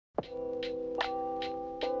Hey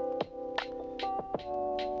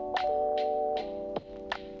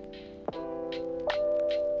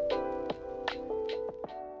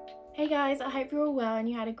guys, I hope you're all well and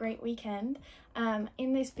you had a great weekend.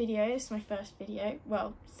 In this video, this is my first video,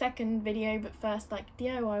 well, second video, but first like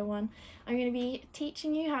DIY one, I'm going to be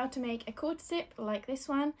teaching you how to make a cord zip like this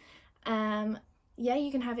one. Yeah,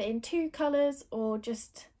 you can have it in 2 colours or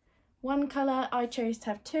just 1 colour. I chose to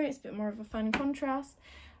have 2, it's a bit more of a fun contrast.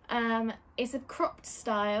 It's a cropped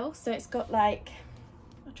style, so it's got like,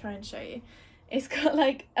 I'll try and show you. It's got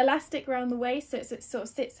like elastic around the waist, so it sort of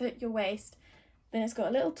sits at your waist. Then it's got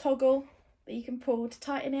a little toggle that you can pull to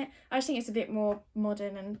tighten it. I just think it's a bit more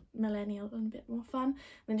modern and millennial and a bit more fun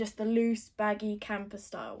than just the loose, baggy, camper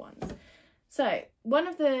style ones. So one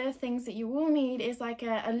of the things that you will need is like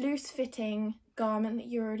a loose fitting garment that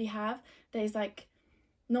you already have that is like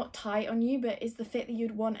not tight on you, but is the fit that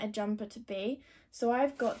you'd want a jumper to be. So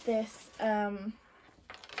I've got this,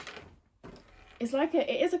 it's like it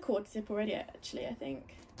is a cord zip already actually, I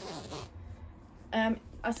think.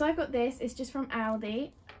 So I've got this, it's just from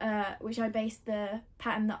Aldi, which I based the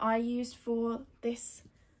pattern that I used for this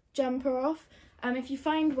jumper off. If you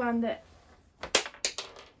find one that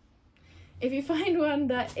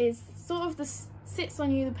is sort of sits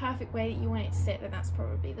on you the perfect way that you want it to sit, then that's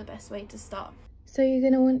probably the best way to start. So you're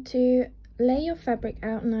going to want to lay your fabric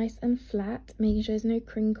out nice and flat, making sure there's no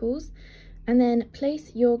crinkles, and then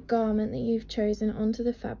place your garment that you've chosen onto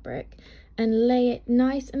the fabric and lay it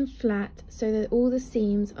nice and flat so that all the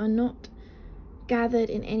seams are not gathered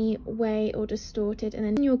in any way or distorted, and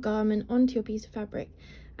then pin your garment onto your piece of fabric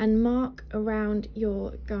and mark around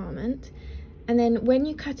your garment. And then when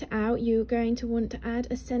you cut it out, you're going to want to add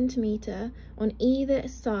 1 centimetre on either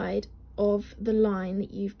side of the line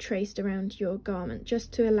that you've traced around your garment,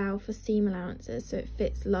 just to allow for seam allowances so it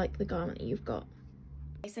fits like the garment that you've got.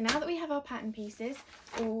 So now that we have our pattern pieces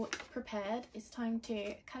all prepared, it's time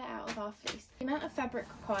to cut it out of our fleece. The amount of fabric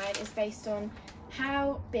required is based on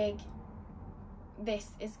how big this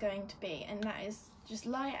is going to be, and that is just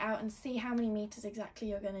lie it out and see how many meters exactly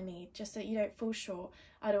you're going to need, just so you don't fall short.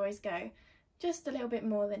 I'd always go just a little bit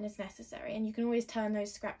more than is necessary, and you can always turn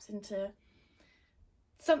those scraps into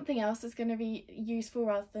something else that's going to be useful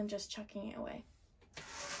rather than just chucking it away.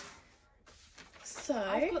 So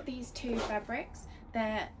I've got these 2 fabrics.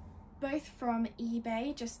 They're both from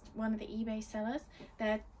eBay, just one of the eBay sellers.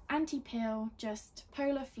 They're anti-peel, just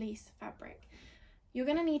polar fleece fabric. You're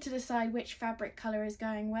going to need to decide which fabric colour is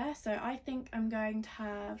going where, so I think I'm going to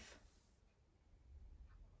have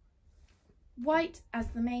white as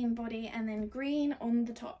the main body and then green on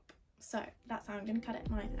the top. So that's how I'm going to cut it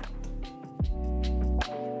mine out.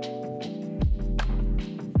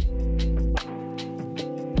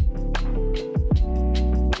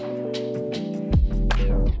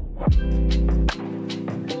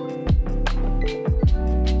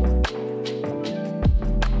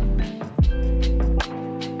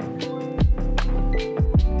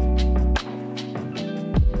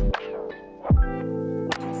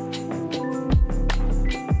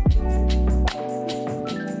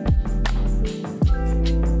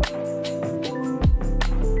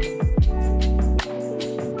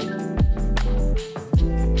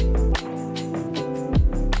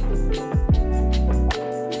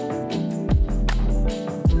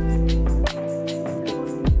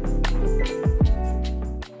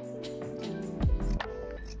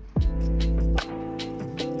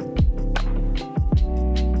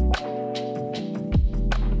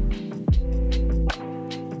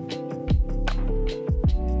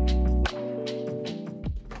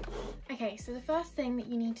 Okay, so the first thing that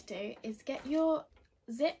you need to do is get your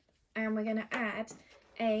zip, and we're going to add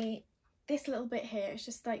this little bit here. It's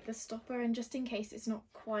just like the stopper, and just in case it's not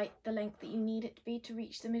quite the length that you need it to be to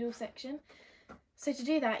reach the middle section. So to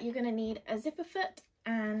do that, you're going to need a zipper foot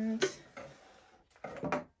and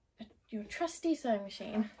your trusty sewing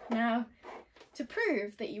machine. Now, to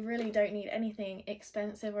prove that you really don't need anything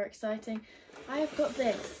expensive or exciting, I have got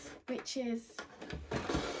this, which is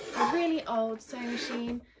a really old sewing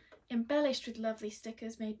machine, embellished with lovely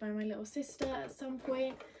stickers made by my little sister at some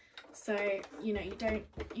point. So you know, you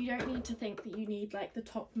don't need to think that you need like the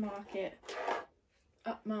top market,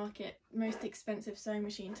 upmarket, most expensive sewing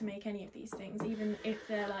machine to make any of these things, even if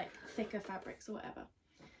they're like thicker fabrics or whatever.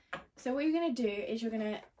 So what you're going to do is you're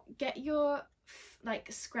going to get your like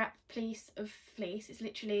scrap piece of fleece. It's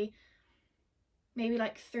literally maybe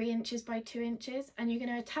like 3 inches by 2 inches, and you're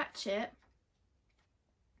going to attach it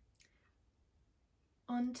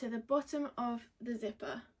onto the bottom of the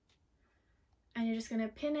zipper, and you're just going to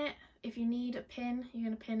pin it. If you need a pin, you're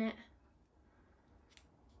going to pin it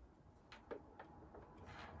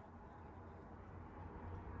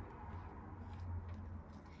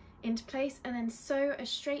into place, and then sew a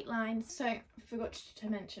straight line. So I forgot to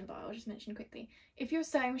mention, but I'll just mention quickly, if your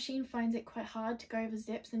sewing machine finds it quite hard to go over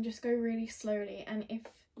zips, then just go really slowly, and if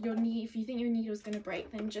you think your needle is going to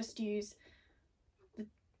break, then just use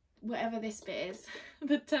whatever this bit is,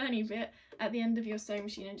 the turny bit at the end of your sewing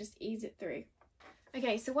machine, and just ease it through.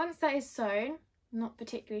 Okay, so once that is sewn, not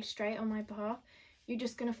particularly straight on my behalf, you're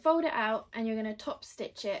just going to fold it out and you're going to top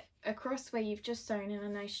stitch it across where you've just sewn in a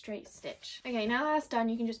nice straight stitch. Okay, now that's done,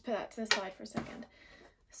 you can just put that to the side for a second.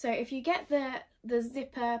 So if you get the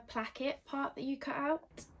zipper placket part that you cut out,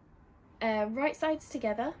 right sides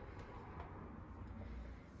together,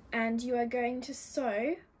 and you are going to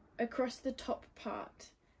sew across the top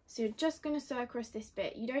part. So you're just going to sew across this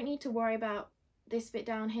bit. You don't need to worry about this bit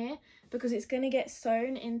down here because it's going to get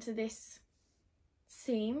sewn into this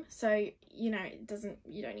seam, so you know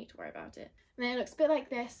you don't need to worry about it. And then it looks a bit like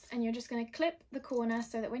this, and you're just going to clip the corner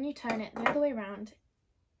so that when you turn it the other way around,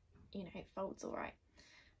 you know, it folds all right.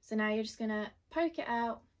 So now you're just going to poke it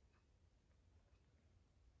out,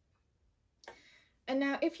 and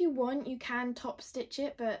now if you want you can top stitch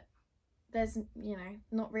it, but there's, you know,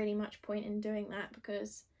 not really much point in doing that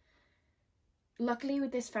because luckily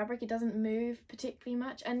with this fabric it doesn't move particularly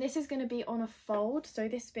much, and this is going to be on a fold, so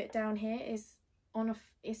this bit down here is on a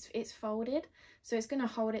it's folded, so it's going to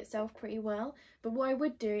hold itself pretty well. But what I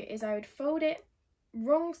would do is I would fold it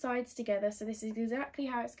wrong sides together, so this is exactly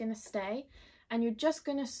how it's going to stay, and you're just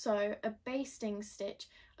going to sew a basting stitch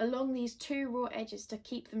along these two raw edges to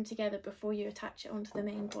keep them together before you attach it onto the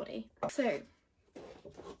main body. So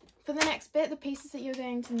for the next bit, the pieces that you're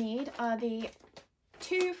going to need are the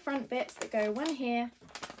two front bits that go one here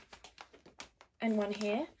and one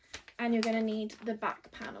here, and you're going to need the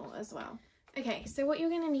back panel as well. Okay, so what you're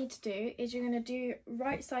going to need to do is you're going to do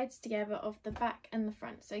right sides together of the back and the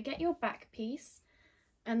front. So get your back piece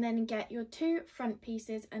and then get your two front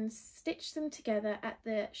pieces and stitch them together at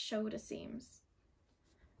the shoulder seams.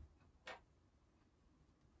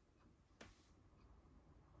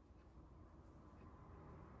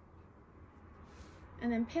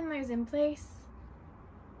 And then pin those in place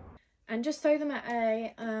and just sew them at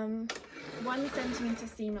a 1 centimetre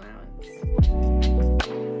seam allowance.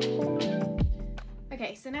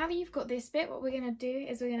 Okay, so now that you've got this bit, what we're going to do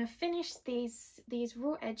is we're going to finish these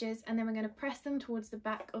raw edges, and then we're going to press them towards the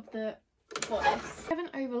back of the bodice. If you have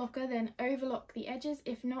an overlocker, then overlock the edges.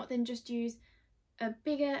 If not, then just use a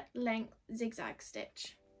bigger length zigzag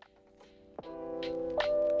stitch.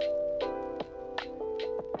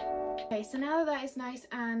 Okay, so now that is nice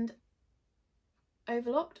and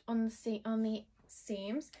overlocked on the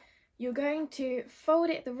seams, you're going to fold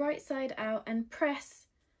it the right side out and press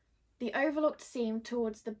the overlocked seam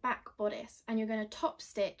towards the back bodice, and you're going to top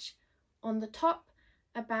stitch on the top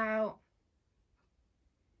about,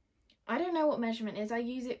 I don't know what measurement is,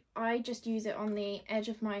 I just use it on the edge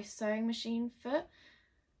of my sewing machine foot,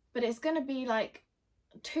 but it's going to be like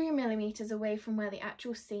 2 millimeters away from where the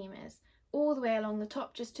actual seam is, all the way along the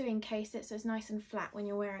top, just to encase it so it's nice and flat when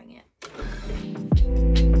you're wearing it.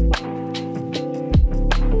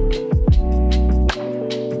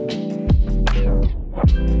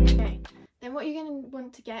 Then what you're going to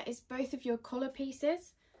want to get is both of your collar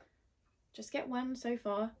pieces. Just get one so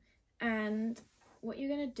far, and what you're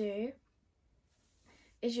going to do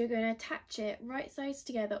is you're going to attach it right sides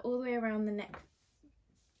together all the way around the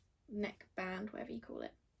neck band, whatever you call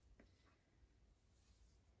it.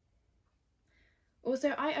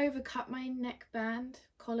 Also, I overcut my neckband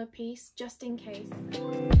collar piece just in case.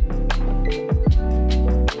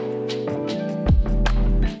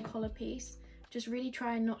 Collar piece. Just really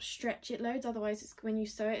try and not stretch it loads, otherwise it's, when you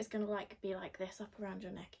sew it, it's going to like be like this up around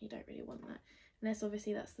your neck. You don't really want that. Unless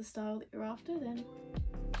obviously that's the style that you're after, then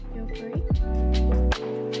feel free.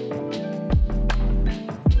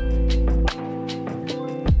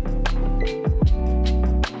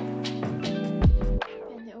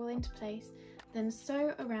 Pin it all into place, then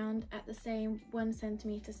sew around at the same 1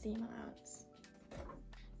 centimetre seam allowance.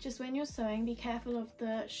 Just when you're sewing, be careful of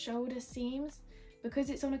the shoulder seams.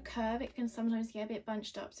 Because it's on a curve, it can sometimes get a bit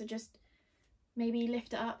bunched up, so just maybe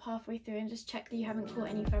lift it up halfway through and just check that you haven't caught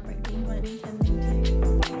any fabric that you weren't intending to.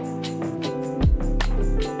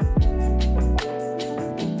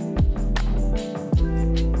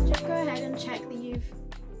 Just go ahead and check that you've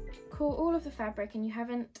caught all of the fabric and you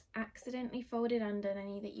haven't accidentally folded under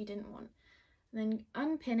any that you didn't want. And then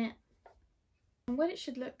unpin it. And what it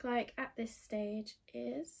should look like at this stage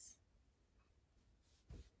is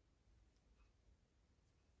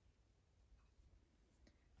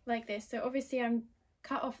like this. So obviously I'm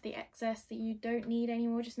cut off the excess that you don't need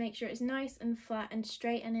anymore. Just make sure it's nice and flat and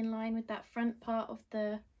straight and in line with that front part of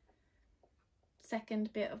the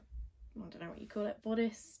second bit of I don't know what you call it,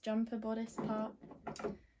 bodice, jumper bodice part.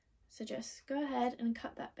 So just go ahead and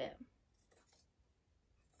cut that bit.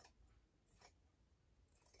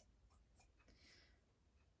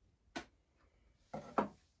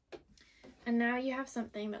 And now you have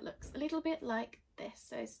something that looks a little bit like this.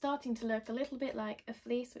 So it's starting to look a little bit like a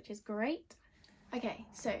fleece, which is great. Okay,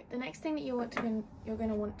 so the next thing that you're going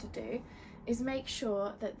to want to do is make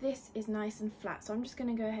sure that this is nice and flat. So I'm just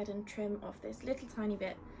going to go ahead and trim off this little tiny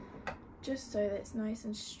bit, just so that it's nice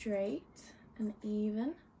and straight and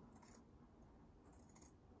even.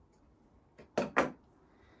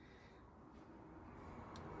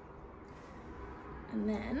 And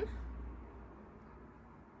then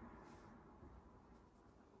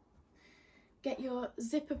get your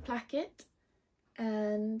zipper placket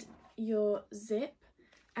and your zip,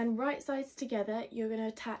 and right sides together. You're going to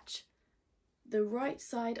attach the right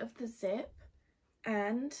side of the zip,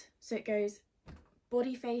 and so it goes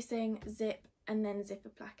body facing, zip, and then zipper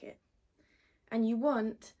placket. And you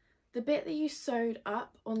want the bit that you sewed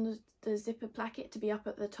up on the zipper placket to be up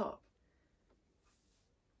at the top.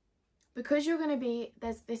 Because you're going to be,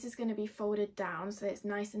 this is going to be folded down so it's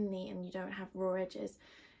nice and neat and you don't have raw edges.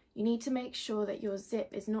 You need to make sure that your zip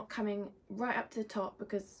is not coming right up to the top,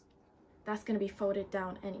 because that's going to be folded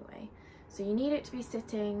down anyway. So you need it to be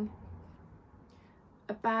sitting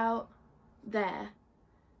about there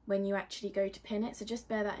when you actually go to pin it. So just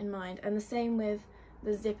bear that in mind. And the same with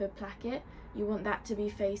the zipper placket. You want that to be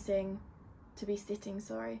sitting,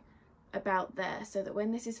 about there, so that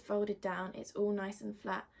when this is folded down, it's all nice and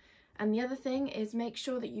flat. And the other thing is, make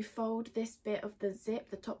sure that you fold this bit of the zip,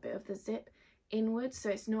 the top bit of the zip, inwards, so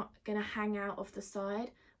it's not going to hang out of the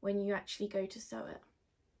side when you actually go to sew it.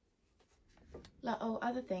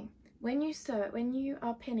 Other thing, when you sew it, when you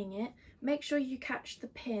are pinning it, make sure you catch the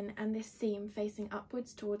pin and this seam facing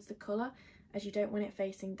upwards towards the collar, as you don't want it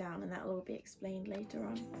facing down, and that will all be explained later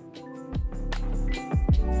on.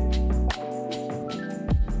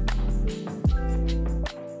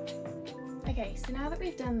 Okay, so now that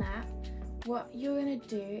we've done that, what you're going to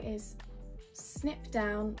do is snip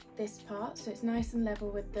down this part so it's nice and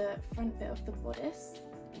level with the front bit of the bodice.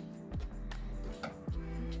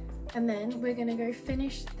 And then we're going to go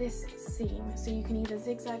finish this seam, so you can either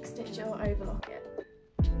zigzag stitch it or overlock it.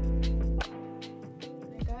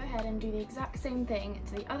 Go ahead and do the exact same thing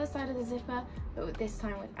to the other side of the zipper, but this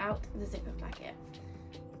time without the zipper placket.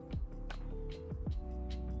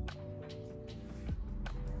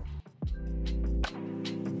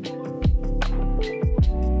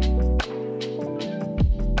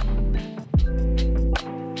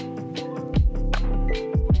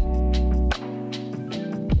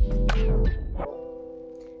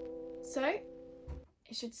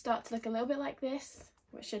 Should start to look a little bit like this,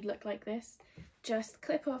 or it should look like this. Just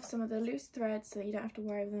clip off some of the loose threads so that you don't have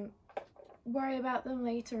to worry about them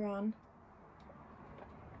later on.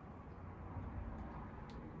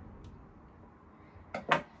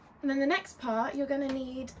 And then the next part, you're going to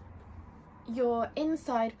need your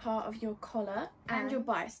inside part of your collar and your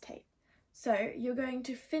bias tape. So you're going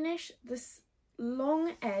to finish this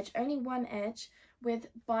long edge, only one edge, with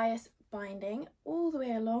bias binding all the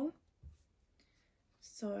way along.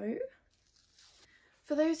 So,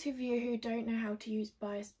 for those of you who don't know how to use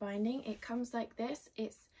bias binding, it comes like this.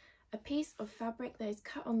 It's a piece of fabric that is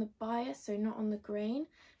cut on the bias, so not on the grain.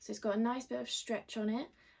 So it's got a nice bit of stretch on it,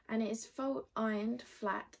 and it is fold ironed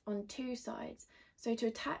flat on two sides. So to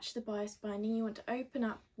attach the bias binding, you want to open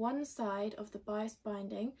up one side of the bias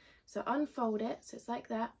binding, so unfold it, so it's like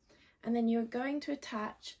that, and then you're going to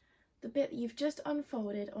attach the bit that you've just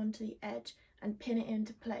unfolded onto the edge and pin it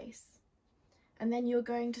into place. And then you're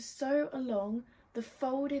going to sew along the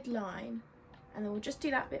folded line, and then we'll just do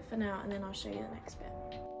that bit for now, and then I'll show you the next bit.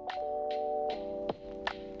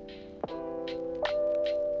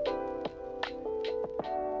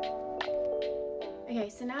 Okay,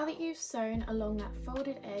 so now that you've sewn along that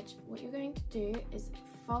folded edge, what you're going to do is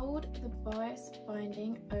fold the bias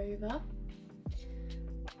binding over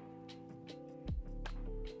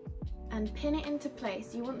and pin it into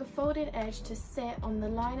place. You want the folded edge to sit on the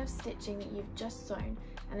line of stitching that you've just sewn,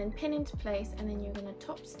 and then pin into place, and then you're going to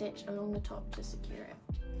top stitch along the top to secure it.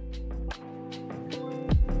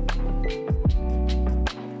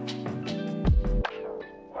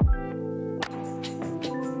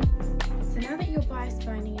 So now that your bias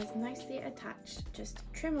binding is nicely attached, just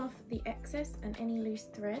trim off the excess and any loose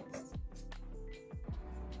threads.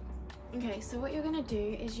 Okay, so what you're going to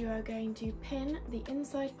do is you are going to pin the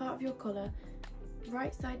inside part of your collar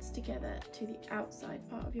right sides together to the outside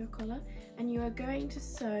part of your collar, and you are going to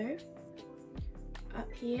sew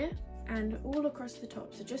up here and all across the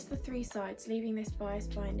top, so just the three sides, leaving this bias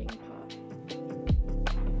binding part.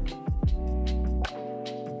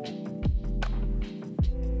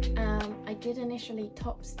 did initially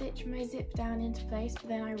top stitch my zip down into place, but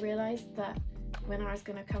then I realised that when I was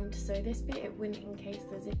going to come to sew this bit it wouldn't encase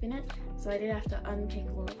the zip in it, so I did have to unpick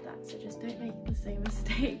all of that, so just don't make the same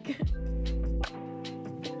mistake.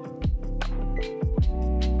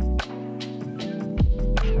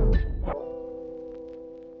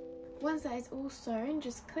 Once that is all sewn,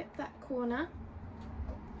 just clip that corner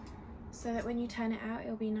so that when you turn it out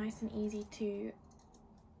it'll be nice and easy to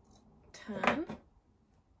turn,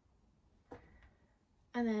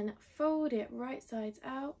 and then fold it right sides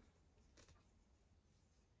out,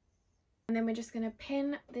 and then we're just going to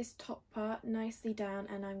pin this top part nicely down,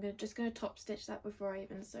 and I'm just going to top stitch that before I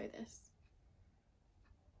even sew this.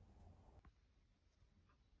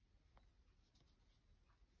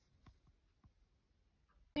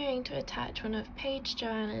 I'm going to attach one of Paige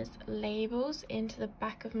Joanna's labels into the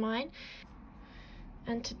back of mine,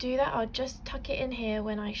 and to do that I'll just tuck it in here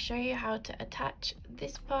when I show you how to attach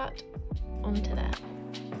this part onto there.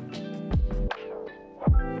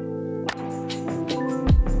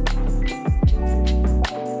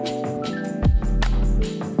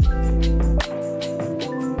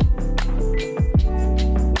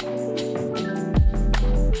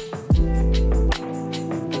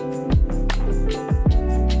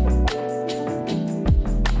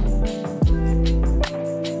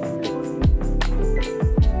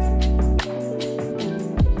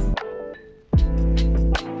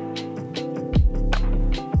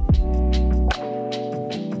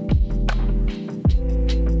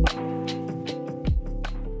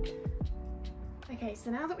 So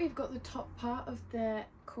now that we've got the top part of the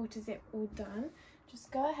quarter zip all done, just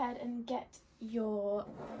go ahead and get your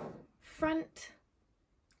front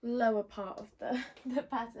lower part of the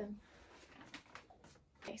pattern.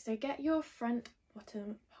 Okay, so get your front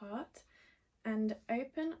bottom part and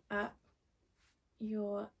open up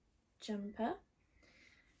your jumper,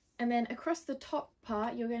 and then across the top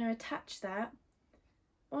part you're going to attach that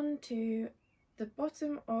onto the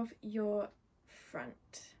bottom of your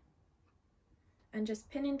front. And just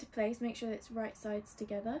pin into place, make sure that it's right sides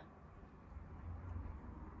together.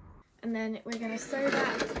 And then we're going to sew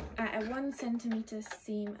that at a 1 centimeter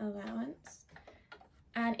seam allowance.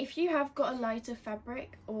 And if you have got a lighter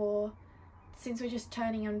fabric, or since we're just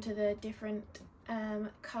turning onto the different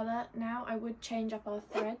colour now, I would change up our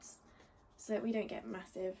threads so that we don't get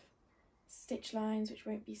massive stitch lines, which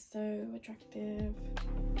won't be so attractive.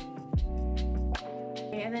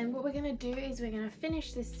 Okay, and then what we're going to do is we're going to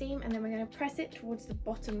finish this seam, and then we're going to press it towards the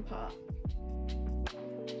bottom part.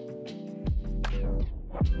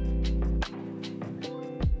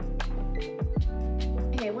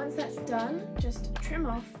 Okay, once that's done, just trim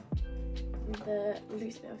off the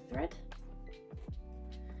loose bit of thread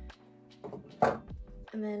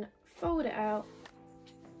and then fold it out,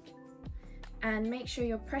 and make sure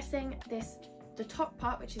you're pressing the top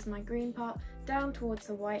part, which is my green part, down towards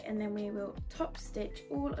the white, and then we will top stitch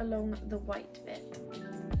all along the white bit.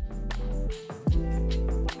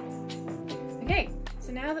 Okay,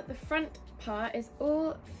 so now that the front part is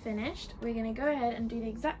all finished, we're going to go ahead and do the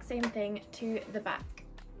exact same thing to the back.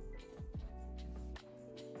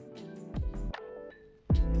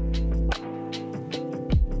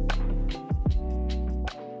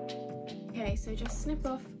 Okay, so just snip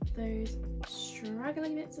off those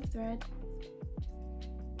straggly bits of thread,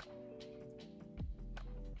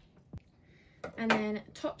 and then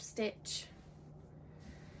top stitch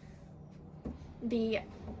the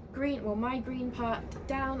green, well, my green part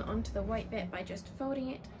down onto the white bit by just folding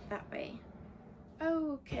it that way.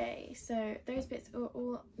 Okay, so those bits are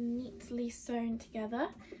all neatly sewn together,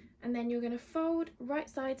 and then you're going to fold right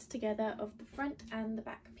sides together of the front and the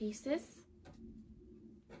back pieces,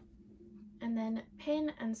 and then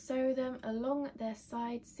pin and sew them along their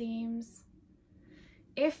side seams.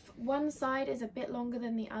 If one side is a bit longer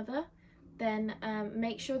than the other, then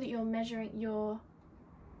make sure that you're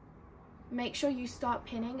make sure you start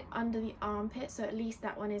pinning under the armpit, so at least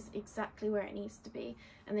that one is exactly where it needs to be.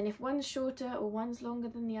 And then if one's shorter or one's longer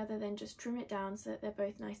than the other, then just trim it down so that they're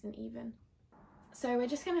both nice and even. So we're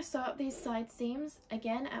just going to start these side seams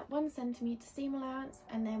again at 1 centimeter seam allowance,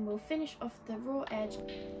 and then we'll finish off the raw edge.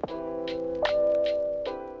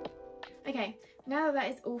 Okay, now that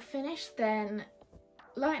is all finished, then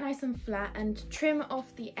lie it nice and flat and trim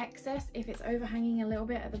off the excess if it's overhanging a little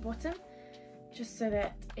bit at the bottom, just so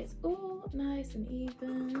that it's all nice and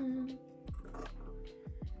even.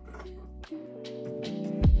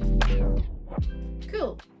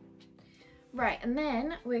 Cool. Right, and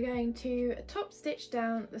then we're going to top stitch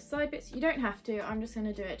down the side bits. You don't have to, I'm just going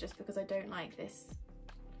to do it just because I don't like this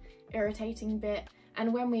irritating bit,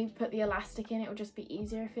 and when we put the elastic in, it will just be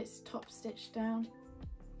easier if it's top stitched down.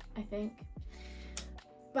 I think.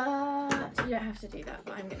 But you don't have to do that,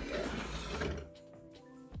 but I'm gonna do it.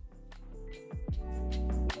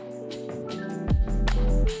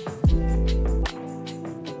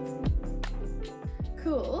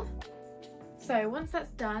 Cool. So once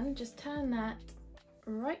that's done, just turn that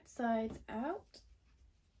right side out.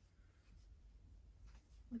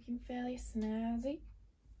 Looking fairly snazzy.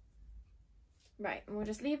 Right, and we'll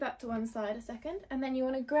just leave that to one side a second, and then you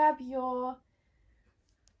want to grab your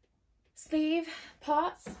sleeve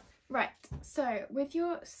parts. Right, so with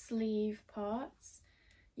your sleeve parts,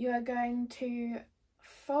 you are going to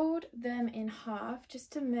fold them in half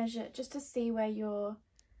just to measure, just to see where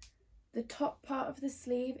the top part of the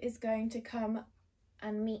sleeve is going to come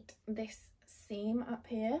and meet this seam up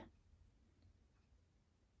here.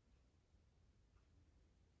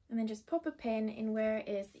 And then just pop a pin in where it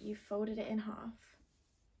is that you folded it in half.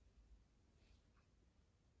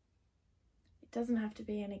 It doesn't have to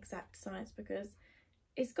be an exact size because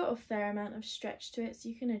it's got a fair amount of stretch to it, so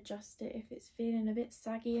you can adjust it if it's feeling a bit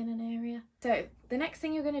saggy in an area. So the next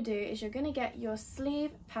thing you're going to do is you're going to get your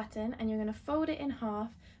sleeve pattern and you're going to fold it in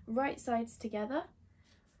half, right sides together,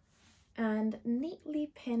 and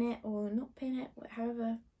neatly pin it, or not pin it,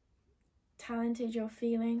 however talented you're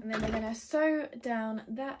feeling. And then we're going to sew down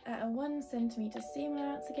that at a 1 centimeter seam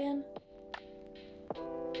allowance again.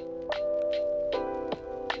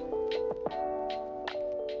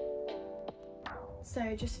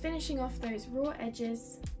 So just finishing off those raw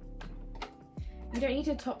edges. You don't need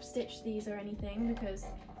to top stitch these or anything because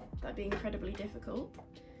that'd be incredibly difficult.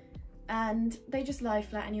 And they just lie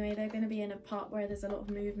flat anyway. They're going to be in a part where there's a lot of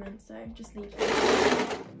movement, so just leave them.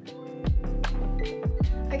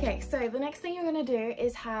 Okay, so the next thing you're going to do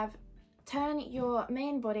is turn your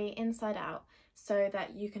main body inside out so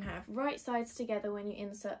that you can have right sides together when you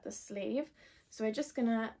insert the sleeve. So we're just going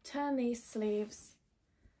to turn these sleeves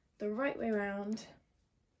the right way around.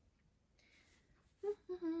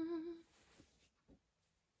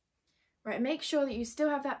 Right, make sure that you still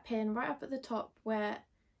have that pin right up at the top where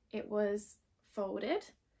it was folded,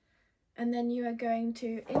 and then you are going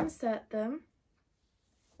to insert them,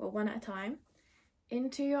 well, one at a time,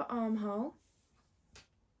 into your armhole,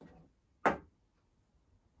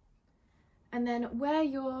 and then where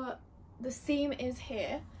the seam is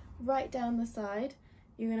here, right down the side,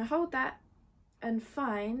 you're going to hold that and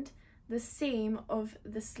find the seam of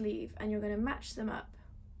the sleeve, and you're going to match them up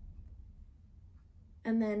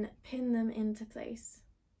and then pin them into place,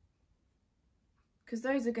 because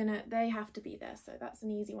those are they have to be there, so that's an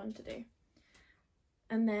easy one to do.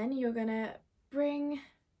 And then you're going to bring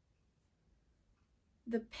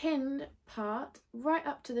the pinned part right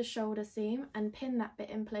up to the shoulder seam and pin that bit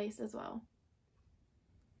in place as well.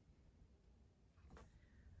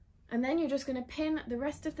 And then you're just going to pin the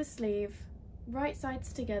rest of the sleeve right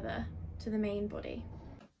sides together to the main body.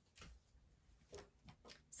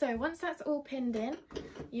 So once that's all pinned in,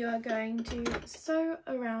 you are going to sew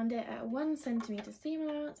around it at 1 centimeter seam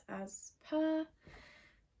allowance as per,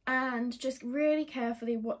 and just really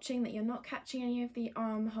carefully watching that you're not catching any of the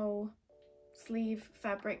armhole sleeve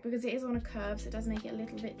fabric, because it is on a curve, so it does make it a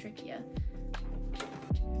little bit trickier.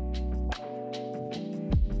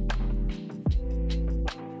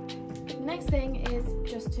 The next thing is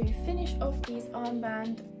just to finish off these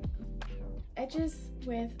armband edges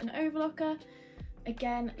with an overlocker.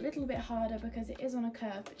 Again, a little bit harder because it is on a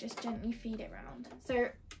curve, but just gently feed it round. So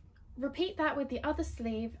repeat that with the other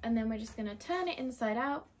sleeve, and then we're just going to turn it inside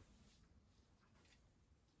out.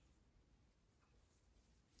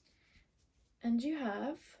 And you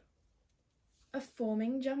have a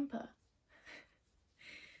forming jumper.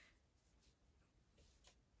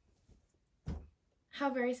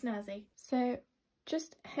 How very snazzy. So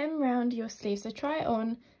just hem round your sleeve. So try it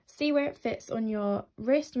on, see where it fits on your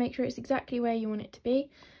wrist, make sure it's exactly where you want it to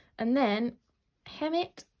be, and then hem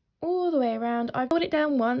it all the way around. I fold it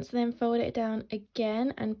down once, then fold it down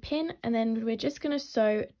again and pin, and then we're just going to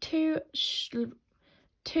sew two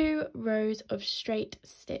rows of straight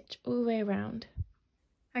stitch all the way around.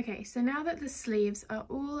 Okay, so now that the sleeves are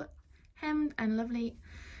all hemmed and lovely,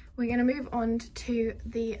 we're going to move on to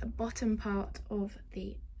the bottom part of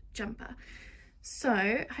the jumper.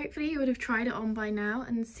 So hopefully you would have tried it on by now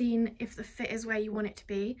and seen if the fit is where you want it to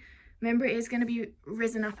be. Remember, it is going to be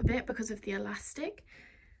risen up a bit because of the elastic.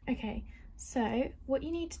 Okay, so what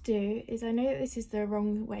you need to do is, I know that this is the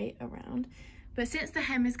wrong way around, but since the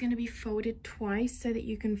hem is going to be folded twice so that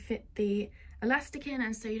you can fit the elastic in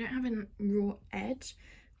and so you don't have a raw edge,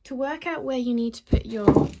 to work out where you need to put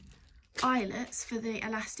your eyelets for the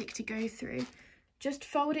elastic to go through, just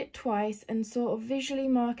fold it twice and sort of visually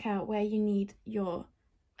mark out where you need your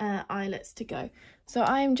eyelets to go. So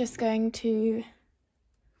I'm just going to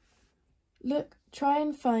try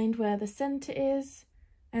and find where the centre is,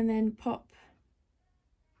 and then pop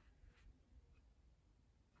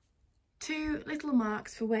 2 little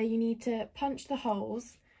marks for where you need to punch the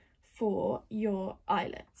holes for your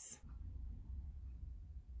eyelets.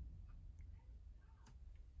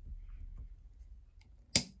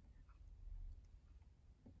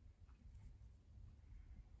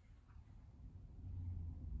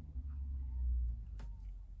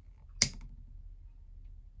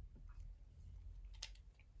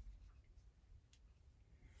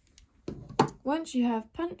 Once you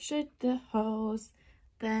have punctured the holes,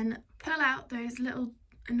 then pull out those little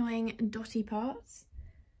annoying dotty parts,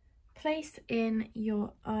 place in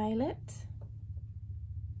your eyelet,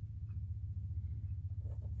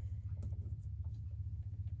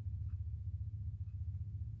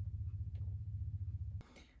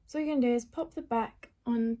 so what you're going to do is pop the back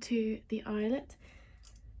onto the eyelet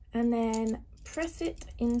and then press it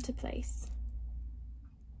into place.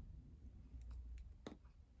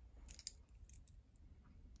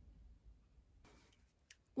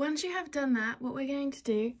 Once you have done that, what we're going to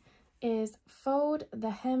do is fold the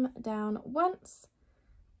hem down once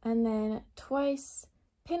and then twice,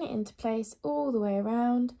 pin it into place all the way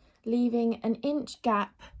around, leaving an inch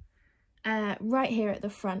gap right here at the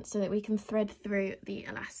front so that we can thread through the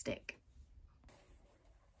elastic.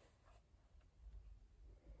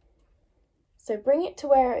 So bring it to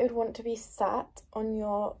where it would want to be sat on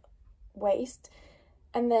your waist,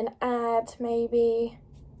 and then add maybe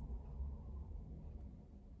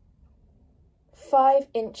 5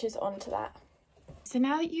 inches onto that. So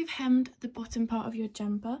now that you've hemmed the bottom part of your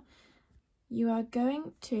jumper, you are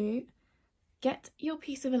going to get your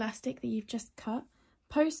piece of elastic that you've just cut,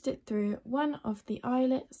 post it through one of the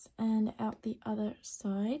eyelets and out the other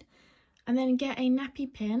side, and then get a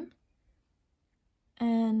nappy pin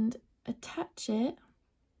and attach it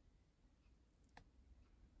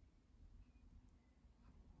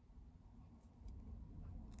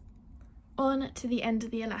on to the end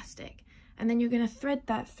of the elastic. And then you're going to thread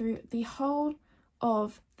that through the whole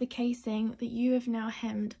of the casing that you have now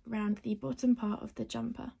hemmed around the bottom part of the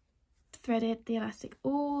jumper. Threaded the elastic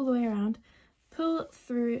all the way around, pull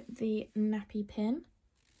through the nappy pin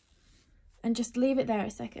and just leave it there a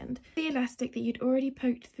second. The elastic that you'd already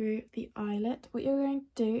poked through the eyelet, what you're going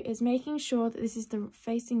to do is, making sure that this is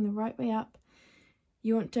facing the right way up,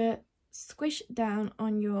 you want to squish down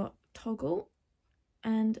on your toggle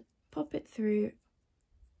and pop it through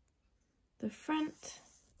the front,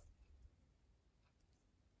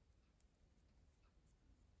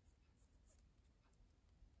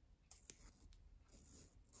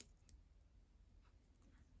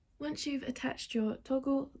 once you've attached your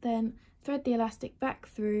toggle, then thread the elastic back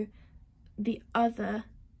through the other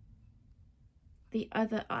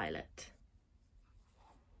eyelet.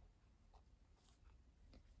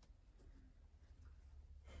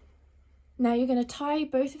 Now you're going to tie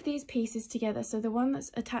both of these pieces together, so the one that's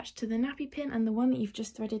attached to the nappy pin and the one that you've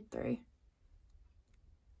just threaded through.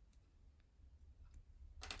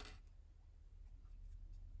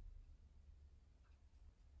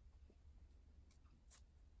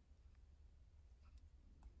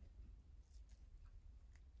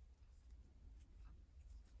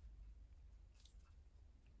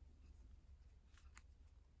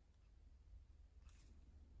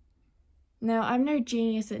 Now, I'm no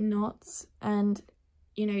genius at knots, and,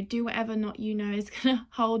 you know, do whatever knot you know is going to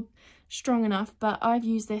hold strong enough, but I've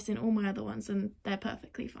used this in all my other ones and they're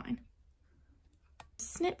perfectly fine.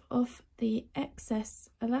 Snip off the excess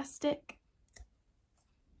elastic.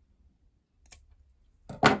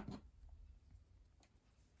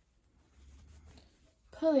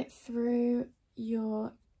 Pull it through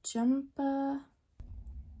your jumper.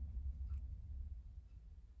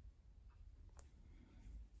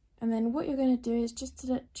 And then what you're going to do is, just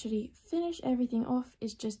to literally finish everything off,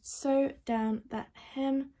 is just sew down that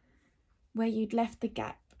hem where you'd left the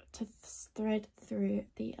gap to thread through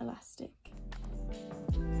the elastic.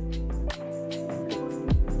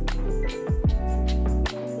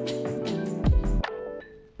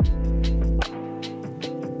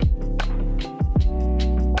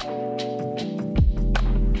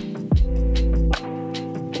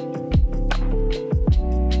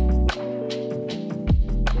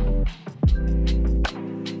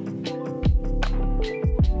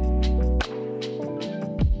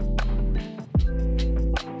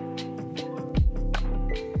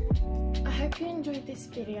 This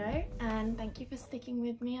video, and thank you for sticking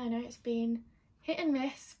with me. I know it's been hit and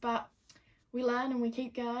miss, but we learn and we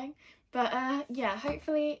keep going. But yeah,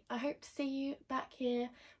 hopefully I hope to see you back here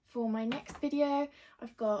for my next video.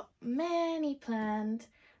 I've got many planned.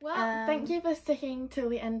 Well, thank you for sticking till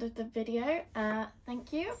the end of the video.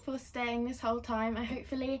 Thank you for staying this whole time.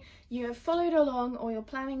 Hopefully you have followed along or you're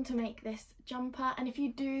planning to make this jumper, and if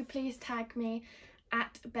you do, please tag me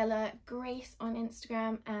at Bella Grace on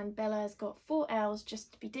Instagram, and Bella has got 4 L's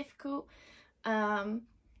just to be difficult.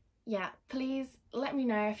 Yeah, please let me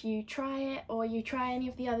know if you try it or you try any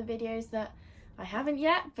of the other videos that I haven't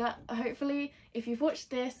yet, but hopefully if you've watched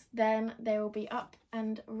this then they will be up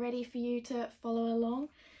and ready for you to follow along.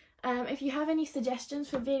 If you have any suggestions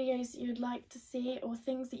for videos you'd like to see or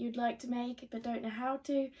things that you'd like to make but don't know how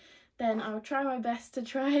to, then I'll try my best to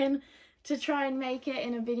try and make it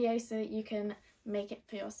in a video so that you can make it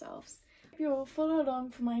for yourselves. If you'll follow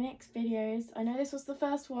along for my next videos. I know this was the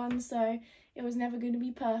first one, so it was never going to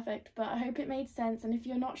be perfect, but I hope it made sense, and if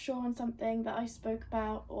you're not sure on something that I spoke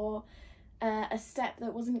about or a step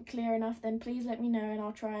that wasn't clear enough, then please let me know and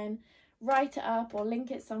I'll try and write it up or link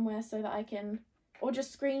it somewhere so that I can, or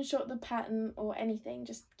just screenshot the pattern or anything.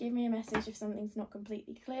 Just give me a message if something's not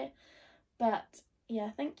completely clear. But yeah,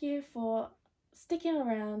 thank you for sticking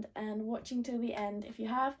around and watching till the end if you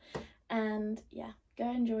have, and yeah, go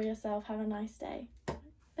enjoy yourself, have a nice day.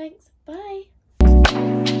 Thanks, bye.